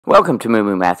Welcome to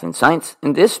MooMooMath and Science.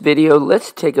 In this video,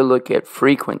 let's take a look at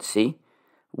frequency,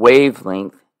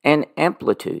 wavelength, and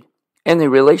amplitude, and the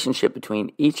relationship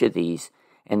between each of these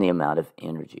and the amount of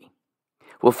energy.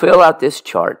 We'll fill out this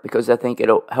chart because I think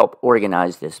it'll help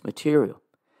organize this material.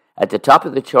 At the top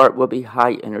of the chart will be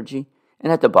high energy,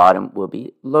 and at the bottom will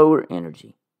be lower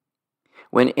energy.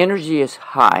 When energy is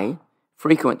high,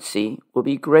 frequency will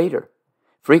be greater.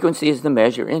 Frequency is the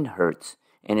measure in hertz,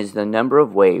 and is the number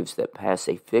of waves that pass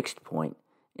a fixed point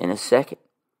in a second.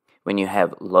 When you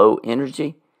have low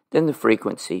energy, then the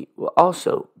frequency will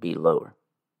also be lower.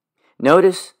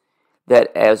 Notice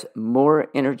that as more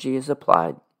energy is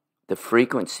applied, the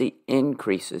frequency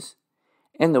increases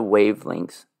and the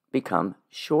wavelengths become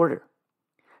shorter.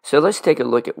 So let's take a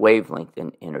look at wavelength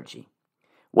and energy.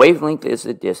 Wavelength is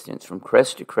the distance from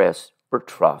crest to crest or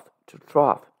trough to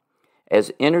trough. As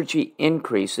energy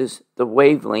increases, the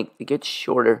wavelength gets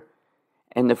shorter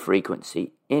and the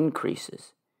frequency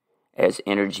increases. As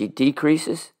energy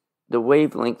decreases, the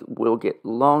wavelength will get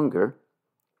longer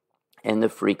and the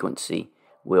frequency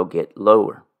will get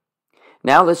lower.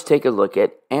 Now let's take a look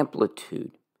at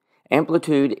amplitude.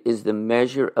 Amplitude is the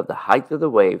measure of the height of the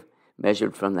wave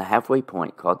measured from the halfway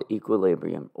point called the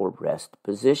equilibrium or rest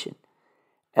position.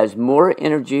 As more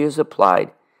energy is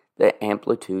applied, the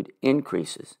amplitude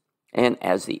increases. And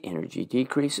as the energy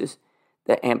decreases,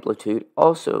 the amplitude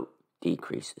also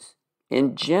decreases.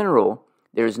 In general,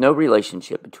 there is no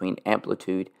relationship between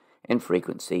amplitude and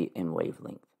frequency and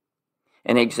wavelength.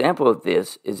 An example of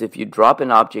this is if you drop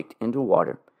an object into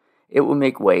water, it will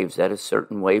make waves at a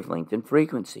certain wavelength and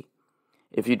frequency.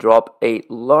 If you drop a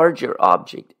larger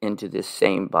object into this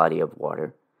same body of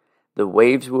water, the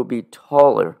waves will be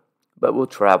taller but will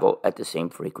travel at the same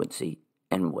frequency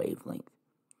and wavelength.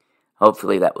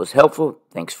 Hopefully that was helpful.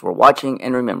 Thanks for watching,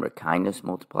 and remember, kindness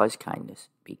multiplies kindness.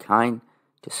 Be kind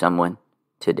to someone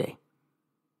today.